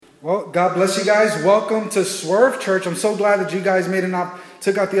Well, God bless you guys. Welcome to Swerve Church. I'm so glad that you guys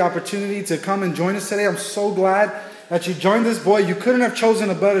took out the opportunity to come and join us today. I'm so glad that you joined us. Boy, you couldn't have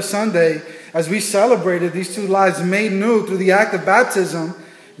chosen a better Sunday as we celebrated these two lives made new through the act of baptism.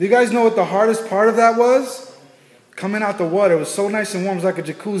 Do you guys know what the hardest part of that was? Coming out the water. It was so nice and warm. It was like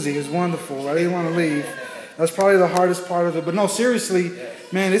a jacuzzi. It was wonderful. I didn't want to leave. That's probably the hardest part of it. But no, seriously,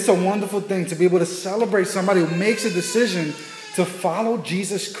 man, it's a wonderful thing to be able to celebrate somebody who makes a decision to follow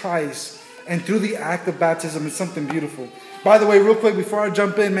Jesus Christ. And through the act of baptism, it's something beautiful. By the way, real quick, before I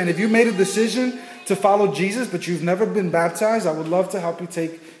jump in, man, if you made a decision to follow Jesus, but you've never been baptized, I would love to help you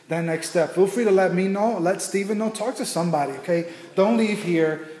take that next step. Feel free to let me know, let Stephen know, talk to somebody, okay? Don't leave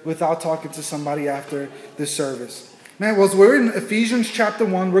here without talking to somebody after this service. Man, well, we're in Ephesians chapter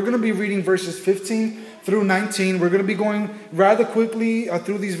 1. We're going to be reading verses 15 through 19. We're going to be going rather quickly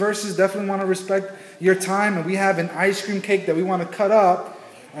through these verses. Definitely want to respect your time. And we have an ice cream cake that we want to cut up.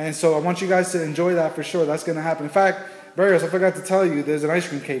 And so I want you guys to enjoy that for sure. That's going to happen. In fact, Barrios, I forgot to tell you, there's an ice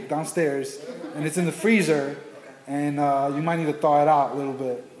cream cake downstairs. And it's in the freezer. And you might need to thaw it out a little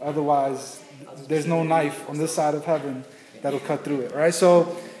bit. Otherwise, there's no knife on this side of heaven that'll cut through it. All right,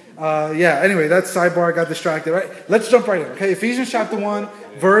 so... anyway, that's sidebar. I got distracted, right? Let's jump right in, okay? Ephesians chapter 1,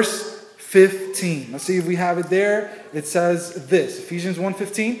 verse 15. Let's see if we have it there. It says this, Ephesians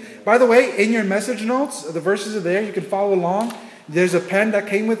 1:15. By the way, in your message notes, the verses are there. You can follow along. There's a pen that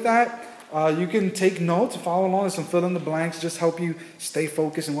came with that. You can take notes, follow along. There's some fill in the blanks. Just help you stay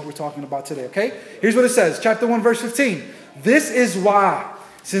focused on what we're talking about today, okay? Here's what it says, chapter 1, verse 15. This is why,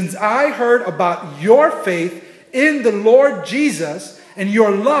 since I heard about your faith in the Lord Jesus and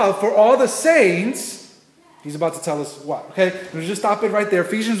your love for all the saints, he's about to tell us what, okay? Let's just stop it right there.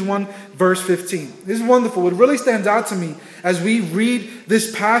 Ephesians 1, verse 15. This is wonderful. What really stands out to me as we read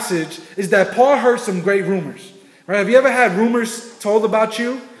this passage is that Paul heard some great rumors, right? Have you ever had rumors told about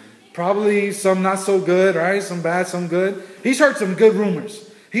you? Probably some not so good, right? Some bad, some good. He's heard some good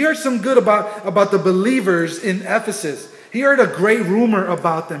rumors. He heard some good about the believers in Ephesus. He heard a great rumor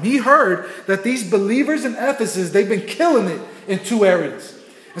about them. He heard that these believers in Ephesus, they've been killing it in two areas.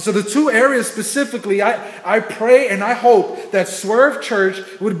 And so the two areas specifically, I pray and I hope that Swerve Church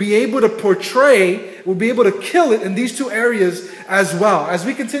would be able to portray, would be able to kill it in these two areas as well. As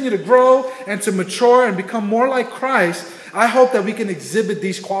we continue to grow and to mature and become more like Christ, I hope that we can exhibit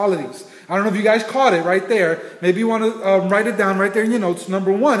these qualities. I don't know if you guys caught it right there. Maybe you want to write it down right there in your notes.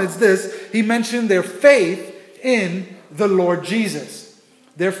 Number one, it's this. He mentioned their faith in the Lord Jesus.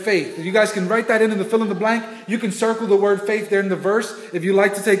 Their faith. You guys can write that in the fill in the blank. You can circle the word faith there in the verse if you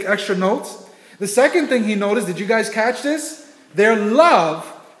like to take extra notes. The second thing he noticed, did you guys catch this? Their love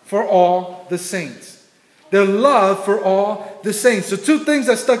for all the saints. Their love for all the saints. So two things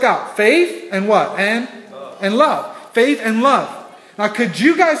that stuck out. Faith and what? And love. Faith and love. Now could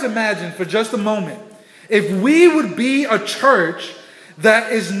you guys imagine for just a moment if we would be a church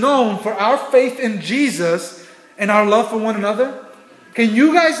that is known for our faith in Jesus and our love for one another? Can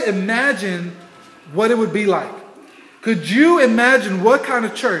you guys imagine what it would be like? Could you imagine what kind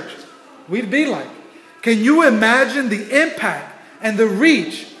of church we'd be like? Can you imagine the impact and the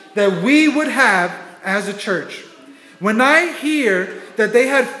reach that we would have as a church? When I hear that they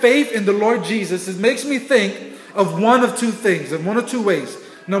had faith in the Lord Jesus, it makes me think of one of two things, in one of two ways.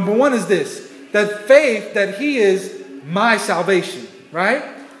 Number one is this, that faith that He is my salvation, right?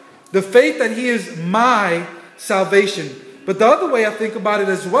 The faith that He is my salvation. But the other way I think about it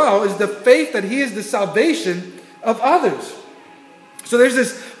as well is the faith that He is the salvation of others. So there's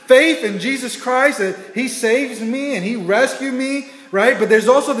this faith in Jesus Christ that He saves me and He rescued me, right? But there's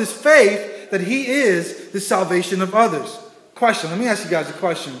also this faith that He is the salvation of others. Question, let me ask you guys a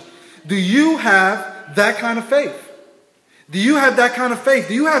question. Do you have that kind of faith? Do you have that kind of faith?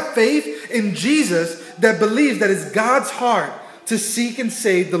 Do you have faith in Jesus that believes that it's God's heart to seek and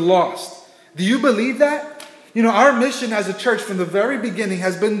save the lost? Do you believe that? You know, our mission as a church from the very beginning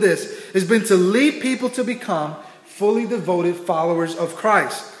has been to lead people to become fully devoted followers of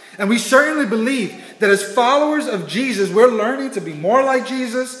Christ. And we certainly believe that as followers of Jesus, we're learning to be more like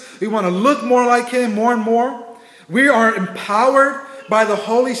Jesus. We want to look more like Him more and more. We are empowered by the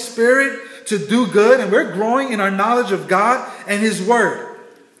Holy Spirit to do good, and we're growing in our knowledge of God and His Word.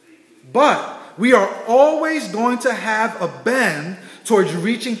 But we are always going to have a bend towards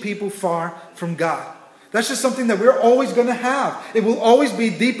reaching people far from God. That's just something that we're always going to have. It will always be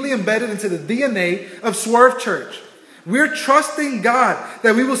deeply embedded into the DNA of Swerve Church. We're trusting God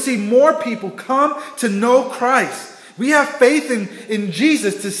that we will see more people come to know Christ. We have faith in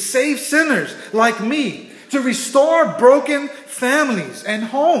Jesus to save sinners like me, to restore broken families and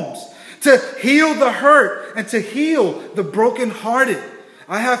homes, to heal the hurt and to heal the brokenhearted.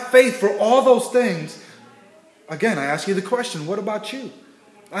 I have faith for all those things. Again, I ask you the question, what about you?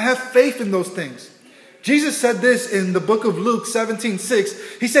 I have faith in those things. Jesus said this in the book of Luke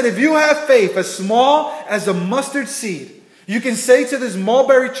 17:6. He said, if you have faith as small as a mustard seed, you can say to this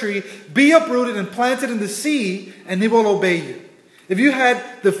mulberry tree, be uprooted and planted in the sea, and it will obey you. If you had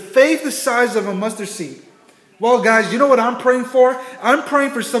the faith the size of a mustard seed. Well, guys, you know what I'm praying for? I'm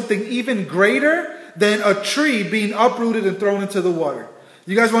praying for something even greater than a tree being uprooted and thrown into the water.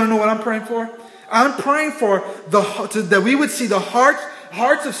 You guys want to know what I'm praying for? I'm praying for that we would see the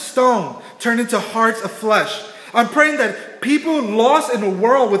hearts of stone turn into hearts of flesh. I'm praying that people lost in a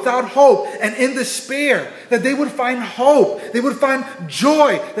world without hope and in despair, that they would find hope, they would find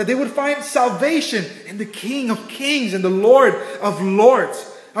joy, that they would find salvation in the King of Kings and the Lord of Lords.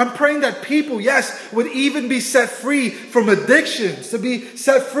 I'm praying that people, yes, would even be set free from addictions, to be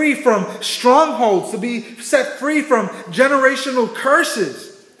set free from strongholds, to be set free from generational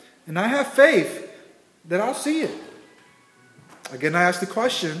curses. And I have faith that I'll see it. Again, I ask the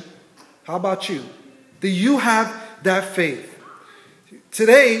question, how about you? Do you have that faith?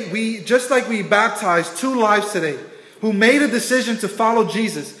 Today, just like we baptized 2 lives today who made a decision to follow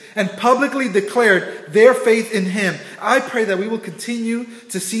Jesus and publicly declared their faith in Him, I pray that we will continue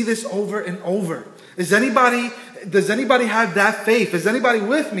to see this over and over. Does anybody have that faith? Is anybody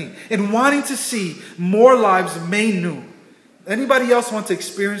with me in wanting to see more lives made new? Anybody else want to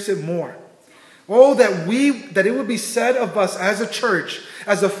experience it more? Oh, that it would be said of us as a church,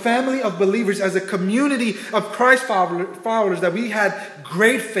 as a family of believers, as a community of Christ followers, that we had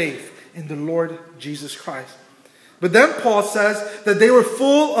great faith in the Lord Jesus Christ. But then Paul says that they were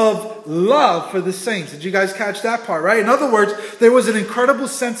full of love for the saints. Did you guys catch that part, right? In other words, there was an incredible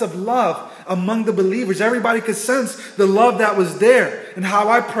sense of love among the believers. Everybody could sense the love that was there. And how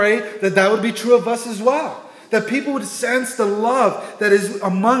I pray that would be true of us as well. That people would sense the love that is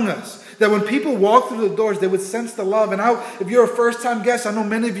among us. That when people walk through the doors, they would sense the love. And if you're a first-time guest, I know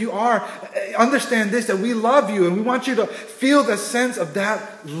many of you are, understand this, that we love you. And we want you to feel the sense of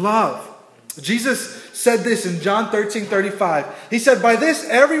that love. Jesus said this in John 13:35. He said, by this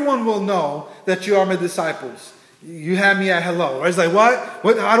everyone will know that you are my disciples. You have me at hello. I was like,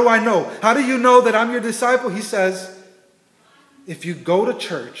 what? How do I know? How do you know that I'm your disciple? He says, if you go to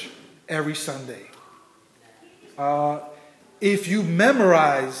church every Sunday. If you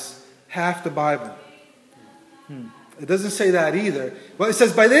memorize half the Bible. It doesn't say that either. But it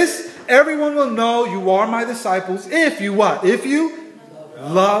says, by this, everyone will know you are my disciples. If you what? If you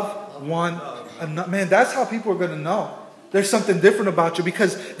love one another. Man, that's how people are going to know. There's something different about you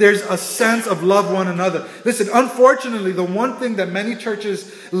because there's a sense of love one another. Listen, unfortunately, the one thing that many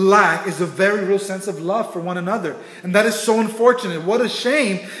churches lack is a very real sense of love for one another. And that is so unfortunate. What a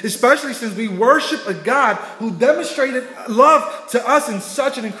shame, especially since we worship a God who demonstrated love to us in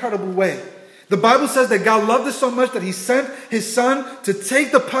such an incredible way. The Bible says that God loved us so much that He sent His Son to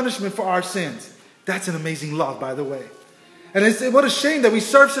take the punishment for our sins. That's an amazing love, by the way. And what a shame that we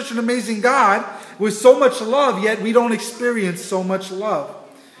serve such an amazing God with so much love, yet we don't experience so much love.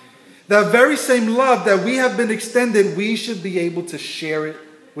 That very same love that we have been extended, we should be able to share it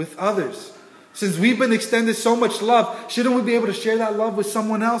with others. Since we've been extended so much love, shouldn't we be able to share that love with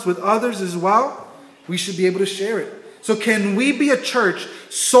someone else, with others as well? We should be able to share it. So can we be a church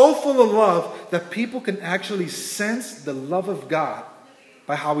so full of love that people can actually sense the love of God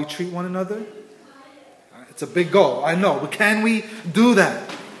by how we treat one another? It's a big goal, I know, but can we do that?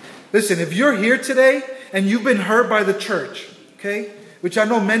 Listen, if you're here today and you've been hurt by the church, okay, which I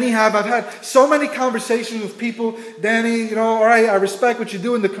know many have. I've had so many conversations with people. Danny, all right, I respect what you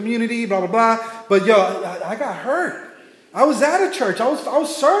do in the community, blah, blah, blah. But I got hurt. I was at a church. I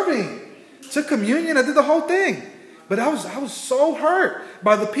was serving. Took communion. I did the whole thing. But I was so hurt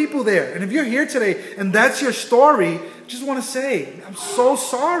by the people there. And if you're here today and that's your story, I just want to say, I'm so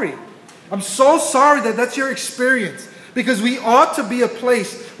sorry. I'm so sorry that that's your experience. Because we ought to be a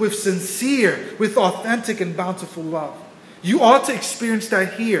place with sincere, with authentic and bountiful love. You ought to experience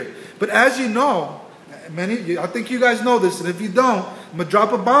that here. But as you know, I think you guys know this, and if you don't, I'm going to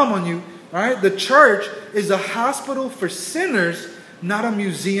drop a bomb on you. All right? The church is a hospital for sinners, not a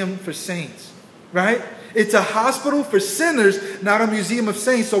museum for saints. Right? It's a hospital for sinners, not a museum of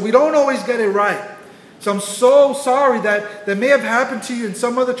saints. So we don't always get it right. So I'm so sorry that may have happened to you in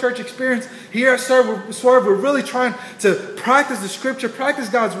some other church experience. Here at Swerve, we're really trying to practice the Scripture, practice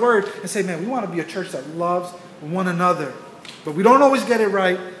God's Word, and say, man, we want to be a church that loves one another. But we don't always get it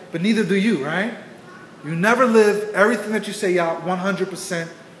right, but neither do you, right? You never live everything that you say out 100%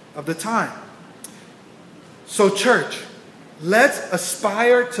 of the time. So church, let's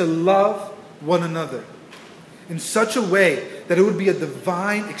aspire to love one another in such a way that it would be a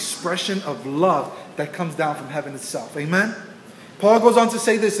divine expression of love that comes down from heaven itself. Amen? Paul goes on to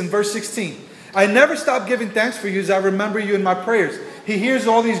say this in verse 16. I never stop giving thanks for you as I remember you in my prayers. He hears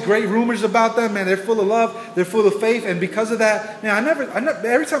all these great rumors about them, man. They're full of love. They're full of faith. And because of that, man,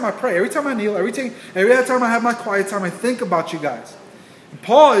 every time I pray, every time I kneel, every time I have my quiet time, I think about you guys. And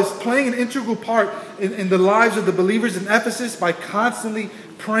Paul is playing an integral part in the lives of the believers in Ephesus by constantly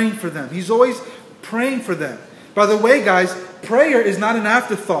praying for them. He's always praying for them. By the way, guys, prayer is not an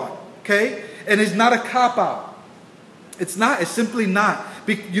afterthought, okay? And it's not a cop-out. It's not. It's simply not.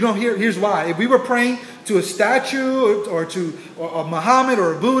 Here's why. If we were praying to a statue or to a Muhammad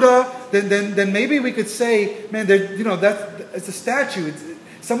or a Buddha, then maybe we could say, man, it's a statue. It's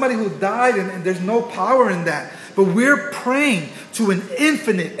somebody who died, and there's no power in that. But we're praying to an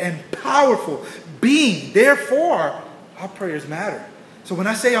infinite and powerful being. Therefore, our prayers matter. So when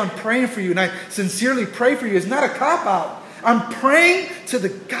I say I'm praying for you and I sincerely pray for you, it's not a cop-out. I'm praying to the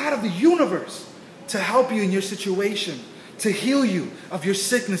God of the universe to help you in your situation, to heal you of your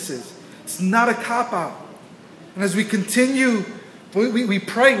sicknesses. It's not a cop-out. And as we continue, we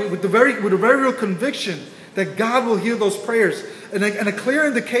pray with a very real conviction that God will hear those prayers. And a clear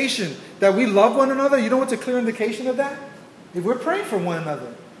indication that we love one another. You know what's a clear indication of that? If we're praying for one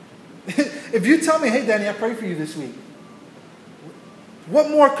another. If you tell me, hey, Danny, I prayed for you this week.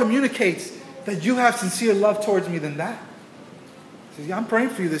 What more communicates that you have sincere love towards me than that? He says, I'm praying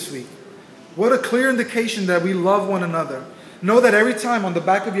for you this week. What a clear indication that we love one another. Know that every time on the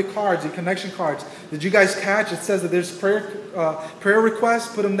back of your cards, your connection cards, did you guys catch? It says that there's prayer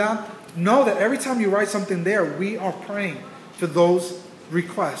requests. Put them down. Know that every time you write something there, we are praying for those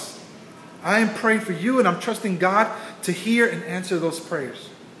requests. I am praying for you, and I'm trusting God to hear and answer those prayers.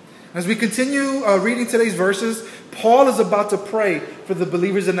 As we continue reading today's verses, Paul is about to pray for the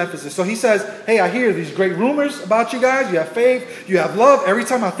believers in Ephesus. So he says, hey, I hear these great rumors about you guys. You have faith. You have love. Every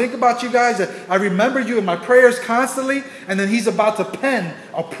time I think about you guys, I remember you in my prayers constantly. And then he's about to pen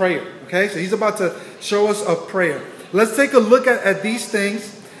a prayer. Okay, so he's about to show us a prayer. Let's take a look at these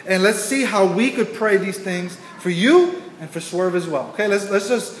things, and let's see how we could pray these things for you and for Swerve as well. Okay, let's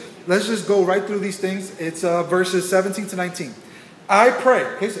just go right through these things. It's verses 17 to 19. I pray.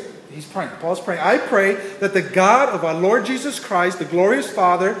 Okay, so he's praying. Paul's praying. I pray that the God of our Lord Jesus Christ, the glorious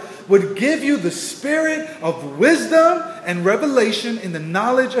Father, would give you the spirit of wisdom and revelation in the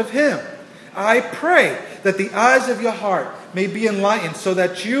knowledge of Him. I pray that the eyes of your heart may be enlightened so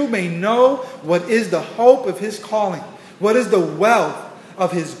that you may know what is the hope of His calling, what is the wealth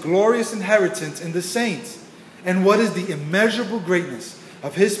of His glorious inheritance in the saints, and what is the immeasurable greatness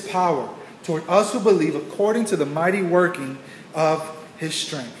of His power toward us who believe according to the mighty working of His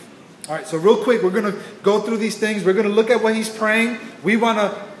strength. All right, so real quick, we're going to go through these things. We're going to look at what he's praying. We want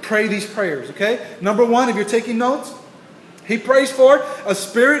to pray these prayers, okay? Number one, if you're taking notes, he prays for a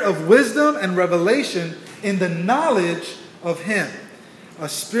spirit of wisdom and revelation in the knowledge of Him. A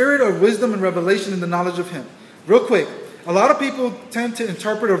spirit of wisdom and revelation in the knowledge of Him. Real quick, a lot of people tend to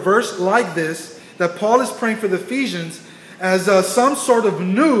interpret a verse like this, that Paul is praying for the Ephesians, as some sort of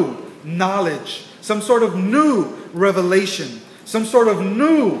new knowledge, some sort of new revelation, some sort of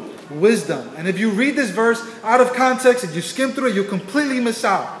new wisdom. And if you read this verse out of context, if you skim through it, you'll completely miss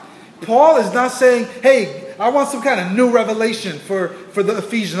out. Paul is not saying, hey, I want some kind of new revelation for the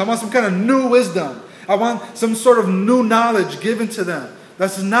Ephesians. I want some kind of new wisdom. I want some sort of new knowledge given to them.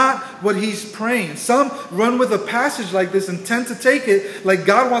 That's not what he's praying. Some run with a passage like this and tend to take it like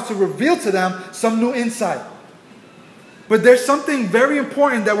God wants to reveal to them some new insight. But there's something very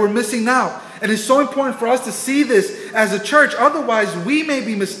important that we're missing out. And it's so important for us to see this as a church. Otherwise, we may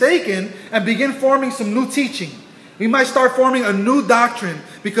be mistaken and begin forming some new teaching. We might start forming a new doctrine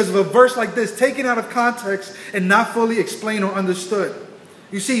because of a verse like this, taken out of context and not fully explained or understood.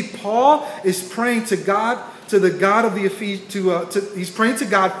 You see, Paul is praying to God, to the God of the Ephesians, he's praying to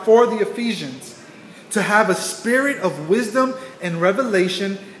God for the Ephesians to have a spirit of wisdom and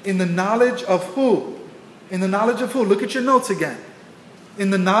revelation in the knowledge of who? In the knowledge of who? Look at your notes again.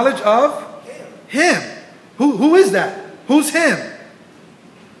 In the knowledge of Him. Who is that? Who's Him?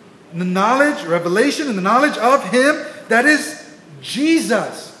 The knowledge, revelation, and the knowledge of Him, that is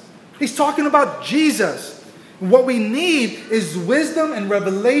Jesus. He's talking about Jesus. What we need is wisdom and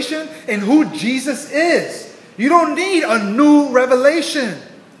revelation in who Jesus is. You don't need a new revelation.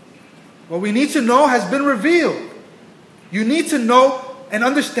 What we need to know has been revealed. You need to know and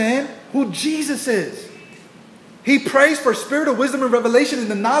understand who Jesus is. He prays for spirit of wisdom and revelation in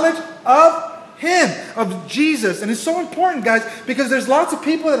the knowledge of Him, of Jesus. And it's so important, guys, because there's lots of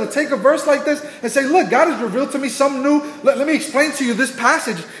people that will take a verse like this and say, look, God has revealed to me some new, let me explain to you this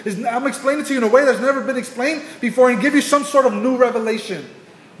passage. I'm explaining to you in a way that's never been explained before and give you some sort of new revelation.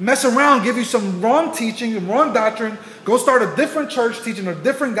 Mess around, give you some wrong teaching and wrong doctrine. Go start a different church teaching a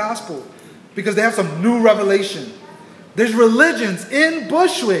different gospel because they have some new revelation. There's religions in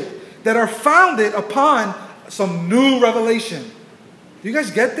Bushwick that are founded upon some new revelation. Do you guys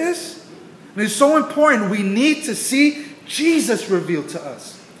get this? And it's so important. We need to see Jesus revealed to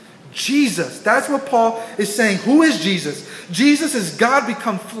us. Jesus. That's what Paul is saying. Who is Jesus? Jesus is God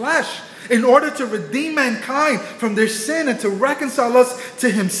become flesh in order to redeem mankind from their sin and to reconcile us to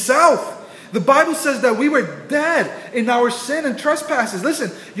Himself. The Bible says that we were dead in our sin and trespasses.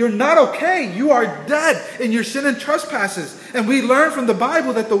 Listen, you're not okay. You are dead in your sin and trespasses. And we learn from the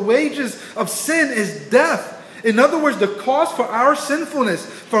Bible that the wages of sin is death. In other words, the cost for our sinfulness,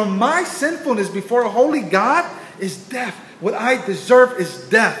 for my sinfulness before a holy God, is death. What I deserve is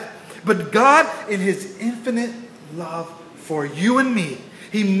death. But God, in His infinite love for you and me,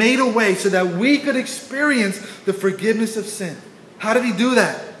 He made a way so that we could experience the forgiveness of sin. How did He do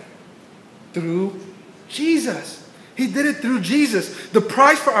that? Through Jesus. He did it through Jesus. The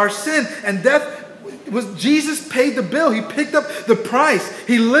price for our sin and death was Jesus paid the bill. He picked up the price.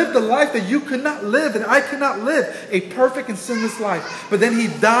 He lived the life that you could not live and I could not live, a perfect and sinless life. But then He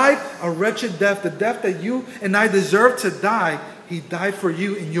died a wretched death, the death that you and I deserve to die. He died for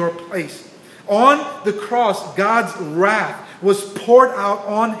you in your place. On the cross, God's wrath was poured out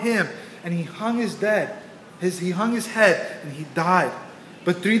on Him, and He hung His head. He hung His head, and He died.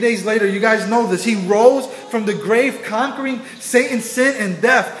 But 3 days later, you guys know this, He rose from the grave, conquering Satan's sin and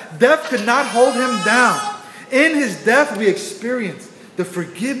death. Death could not hold Him down. In His death, we experience the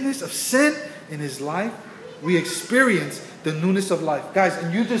forgiveness of sin. In His life, we experience the newness of life. Guys,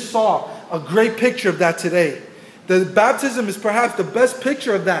 and you just saw a great picture of that today. The baptism is perhaps the best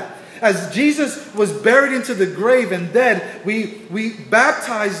picture of that. As Jesus was buried into the grave and dead, we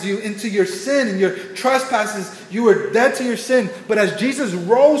baptized you into your sin and your trespasses. You were dead to your sin. But as Jesus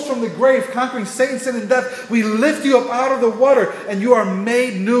rose from the grave, conquering Satan, sin, and death, we lift you up out of the water and you are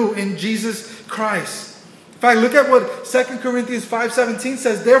made new in Jesus Christ. In fact, look at what 2 Corinthians 5:17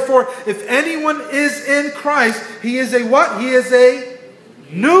 says. Therefore, if anyone is in Christ, he is a what? He is a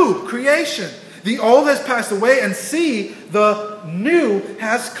new creation. The old has passed away, and see, the new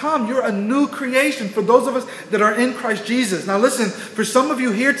has come. You're a new creation for those of us that are in Christ Jesus. Now listen, for some of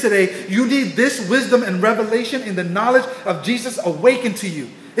you here today, you need this wisdom and revelation in the knowledge of Jesus awakened to you.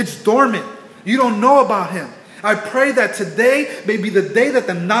 It's dormant. You don't know about Him. I pray that today may be the day that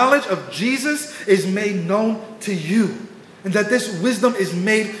the knowledge of Jesus is made known to you. And that this wisdom is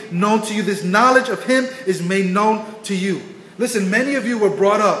made known to you. This knowledge of Him is made known to you. Listen, many of you were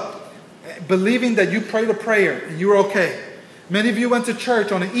brought up believing that you prayed a prayer and you were okay. Many of you went to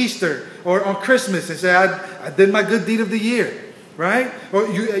church on an Easter or on Christmas and said, I did my good deed of the year, right? Or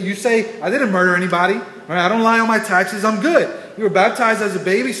you say, I didn't murder anybody, right? I don't lie on my taxes, I'm good. You were baptized as a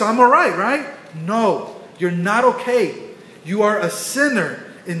baby, so I'm all right? No, you're not okay. You are a sinner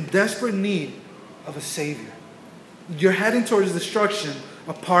in desperate need of a Savior. You're heading towards destruction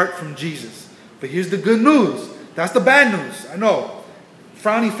apart from Jesus. But here's the good news. That's the bad news, I know.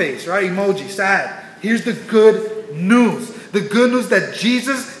 Frowny face, right? Emoji, sad. Here's the good news. The good news that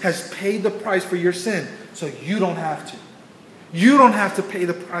Jesus has paid the price for your sin, so you don't have to. You don't have to pay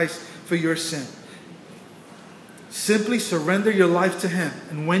the price for your sin. Simply surrender your life to Him,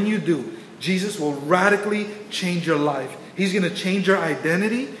 and when you do, Jesus will radically change your life. He's going to change your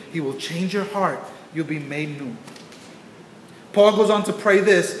identity. He will change your heart. You'll be made new. Paul goes on to pray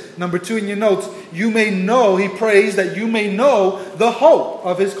this, number 2 in your notes. You may know, he prays that you may know the hope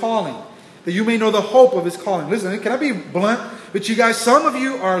of His calling. That you may know the hope of His calling. Listen, can I be blunt with you guys? Some of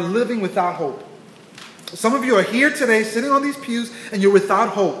you are living without hope. Some of you are here today, sitting on these pews, and you're without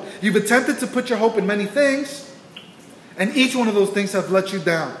hope. You've attempted to put your hope in many things, and each one of those things have let you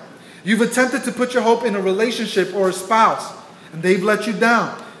down. You've attempted to put your hope in a relationship or a spouse, and they've let you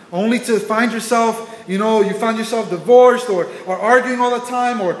down. Only to find yourself, you find yourself divorced or arguing all the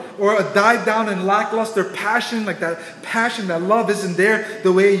time or a died down and lackluster passion, like that passion, that love isn't there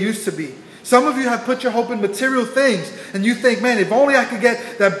the way it used to be. Some of you have put your hope in material things and you think, man, if only I could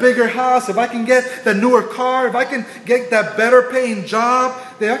get that bigger house, if I can get that newer car, if I can get that better paying job,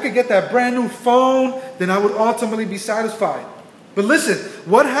 then I could get that brand new phone, then I would ultimately be satisfied. But listen,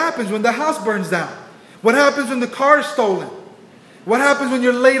 what happens when the house burns down? What happens when the car is stolen? What happens when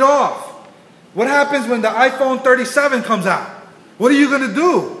you're laid off? What happens when the iPhone 37 comes out? What are you going to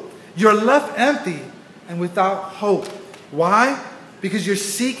do? You're left empty and without hope. Why? Because you're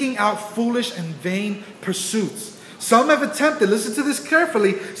seeking out foolish and vain pursuits. Some have attempted, listen to this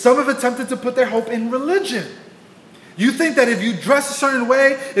carefully, some have attempted to put their hope in religion. You think that if you dress a certain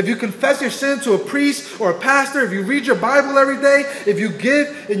way, if you confess your sin to a priest or a pastor, if you read your Bible every day, if you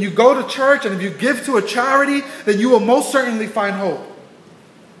give and you go to church, and if you give to a charity, then you will most certainly find hope.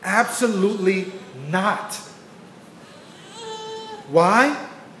 Absolutely not. Why?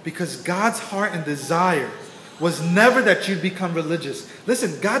 Because God's heart and desire was never that you'd become religious.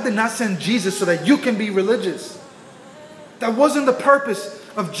 Listen, God did not send Jesus so that you can be religious. That wasn't the purpose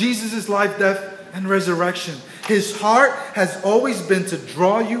of Jesus' life, death, and resurrection. His heart has always been to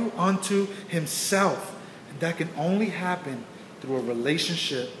draw you unto Himself. And that can only happen through a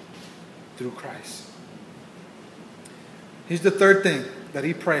relationship through Christ. Here's the third thing that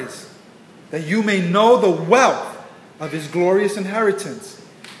He prays. That you may know the wealth of His glorious inheritance.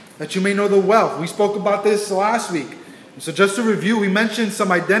 That you may know the wealth. We spoke about this last week. So just to review, we mentioned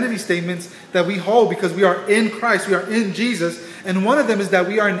some identity statements that we hold because we are in Christ, we are in Jesus. And one of them is that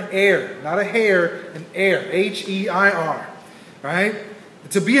we are an heir, not a hair, an heir, H-E-I-R, right?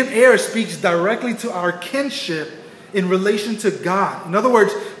 To be an heir speaks directly to our kinship in relation to God. In other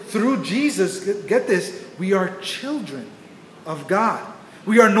words, through Jesus, get this, we are children of God.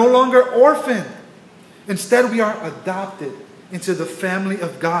 We are no longer orphaned. Instead, we are adopted into the family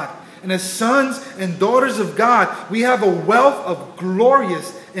of God. And as sons and daughters of God, we have a wealth of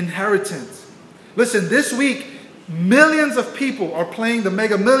glorious inheritance. Listen, this week, millions of people are playing the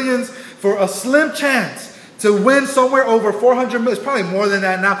Mega Millions for a slim chance to win somewhere over $400 million. It's probably more than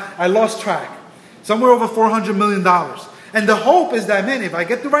that now. I lost track. Somewhere over $400 million. And the hope is that, man, if I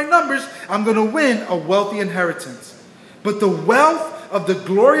get the right numbers, I'm going to win a wealthy inheritance. But the wealth of the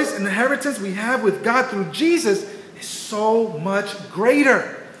glorious inheritance we have with God through Jesus is so much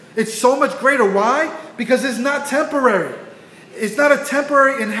greater. It's so much greater. Why? Because it's not temporary. It's not a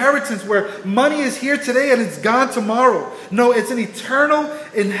temporary inheritance where money is here today and it's gone tomorrow. No, it's an eternal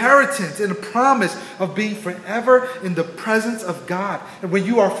inheritance and a promise of being forever in the presence of God. And when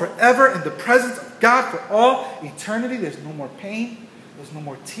you are forever in the presence of God for all eternity, there's no more pain, there's no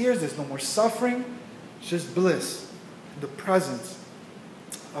more tears, there's no more suffering. It's just bliss in the presence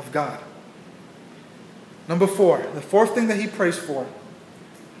of God. Number 4, the fourth thing that he prays for.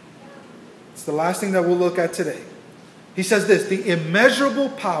 It's the last thing that we'll look at today. He says this, the immeasurable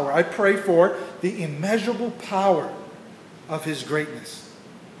power, I pray for the immeasurable power of His greatness.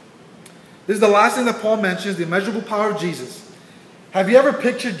 This is the last thing that Paul mentions, the immeasurable power of Jesus. Have you ever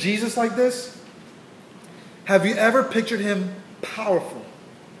pictured Jesus like this? Have you ever pictured Him powerful?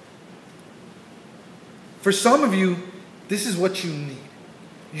 For some of you, this is what you need.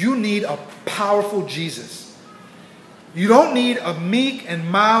 You need a powerful Jesus. You don't need a meek and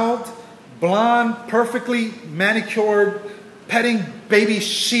mild, blonde, perfectly manicured, petting baby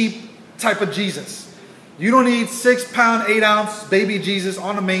sheep type of Jesus. You don't need 6-pound, 8-ounce baby Jesus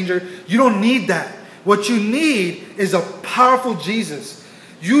on a manger. You don't need that. What you need is a powerful Jesus.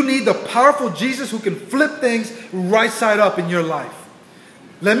 You need the powerful Jesus who can flip things right side up in your life.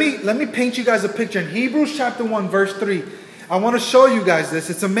 Let me paint you guys a picture. In Hebrews chapter 1, verse 3, I want to show you guys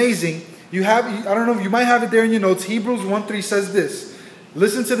this. It's amazing. I don't know if you might have it there in your notes. Hebrews 1:3 says this.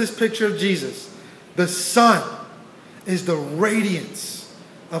 Listen to this picture of Jesus. The Son is the radiance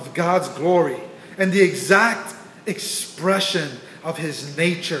of God's glory and the exact expression of His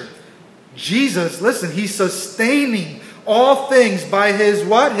nature. Jesus, listen, He's sustaining all things by His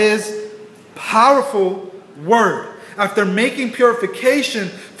what? His powerful word. After making purification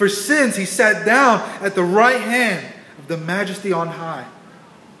for sins, He sat down at the right hand of the Majesty on high.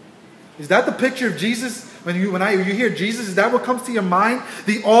 Is that the picture of Jesus? When you hear Jesus, is that what comes to your mind?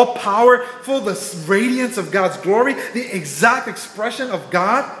 The all-powerful, the radiance of God's glory, the exact expression of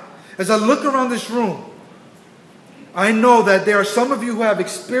God? As I look around this room, I know that there are some of you who have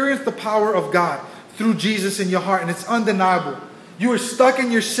experienced the power of God through Jesus in your heart, and it's undeniable. You are stuck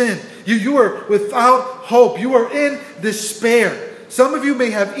in your sin. You are without hope. You are in despair. Some of you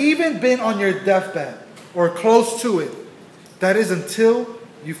may have even been on your deathbed or close to it. That is until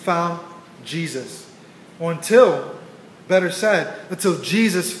you found Jesus. Or until, better said, until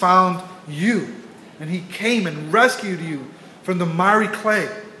Jesus found you. And He came and rescued you from the miry clay.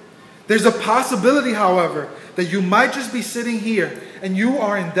 There's a possibility, however, that you might just be sitting here and you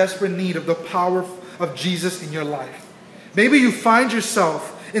are in desperate need of the power of Jesus in your life. Maybe you find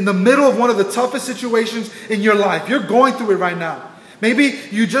yourself in the middle of one of the toughest situations in your life. You're going through it right now. Maybe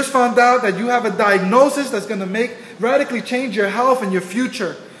you just found out that you have a diagnosis that's going to radically change your health and your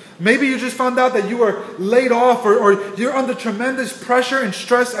future. Maybe you just found out that you were laid off or you're under tremendous pressure and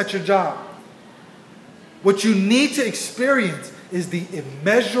stress at your job. What you need to experience is the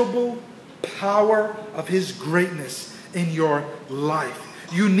immeasurable power of His greatness in your life.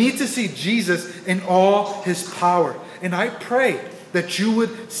 You need to see Jesus in all His power. And I pray that you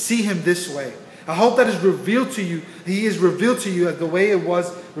would see Him this way. I hope that is revealed to you. He is revealed to you as the way it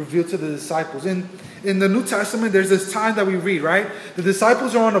was revealed to the disciples. In the New Testament, there's this time that we read, right? The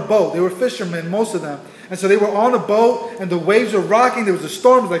disciples are on a boat. They were fishermen, most of them. And so they were on a boat, and the waves were rocking. There was a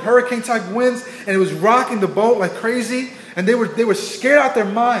storm, it was like hurricane-type winds, and it was rocking the boat like crazy. And they were scared out their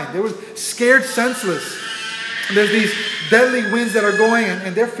mind. They were scared senseless. And there's these deadly winds that are going,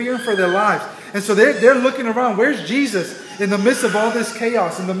 and they're fearing for their lives. And so they're looking around. Where's Jesus in the midst of all this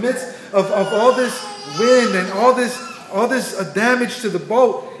chaos, in the midst of all this wind and all this damage to the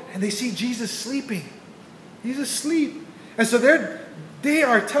boat? And they see Jesus sleeping. He's asleep. And so they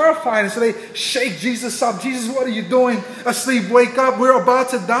are terrified. And so they shake Jesus up. Jesus, what are you doing? Asleep, wake up. We're about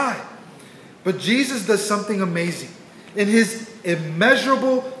to die. But Jesus does something amazing. In His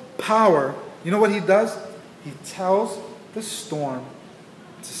immeasurable power, you know what He does? He tells the storm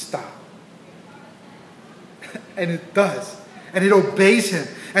to stop. And it does. And it obeys Him.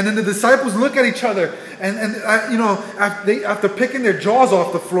 And then the disciples look at each other. And after picking their jaws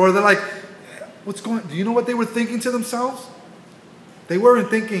off the floor, they're like, what's going on? Do you know what they were thinking to themselves? They weren't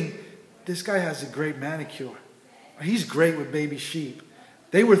thinking, this guy has a great manicure. Or he's great with baby sheep.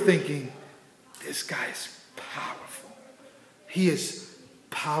 They were thinking, this guy is powerful. He is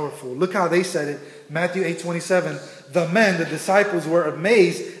powerful. Look how they said it. Matthew 8:27. The men, the disciples, were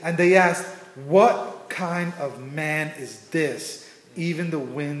amazed, and they asked, what kind of man is this? Even the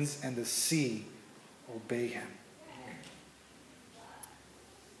winds and the sea obey Him.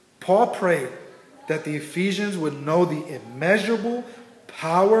 Paul prayed that the Ephesians would know the immeasurable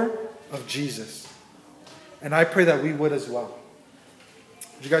power of Jesus. And I pray that we would as well.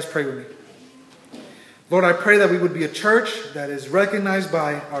 Would you guys pray with me? Lord, I pray that we would be a church that is recognized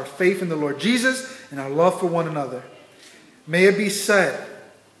by our faith in the Lord Jesus and our love for one another. May it be said,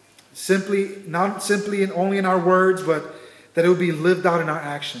 not simply and only in our words, but that it would be lived out in our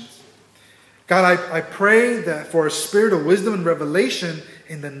actions. God, I pray that for a spirit of wisdom and revelation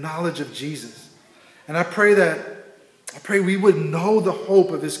in the knowledge of Jesus. And I pray we would know the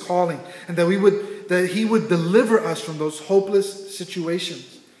hope of His calling, and that He would deliver us from those hopeless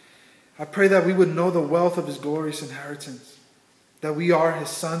situations. I pray that we would know the wealth of His glorious inheritance, that we are His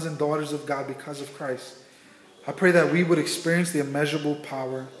sons and daughters of God because of Christ. I pray that we would experience the immeasurable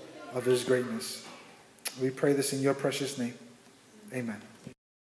power of His greatness. We pray this in Your precious name. Amen.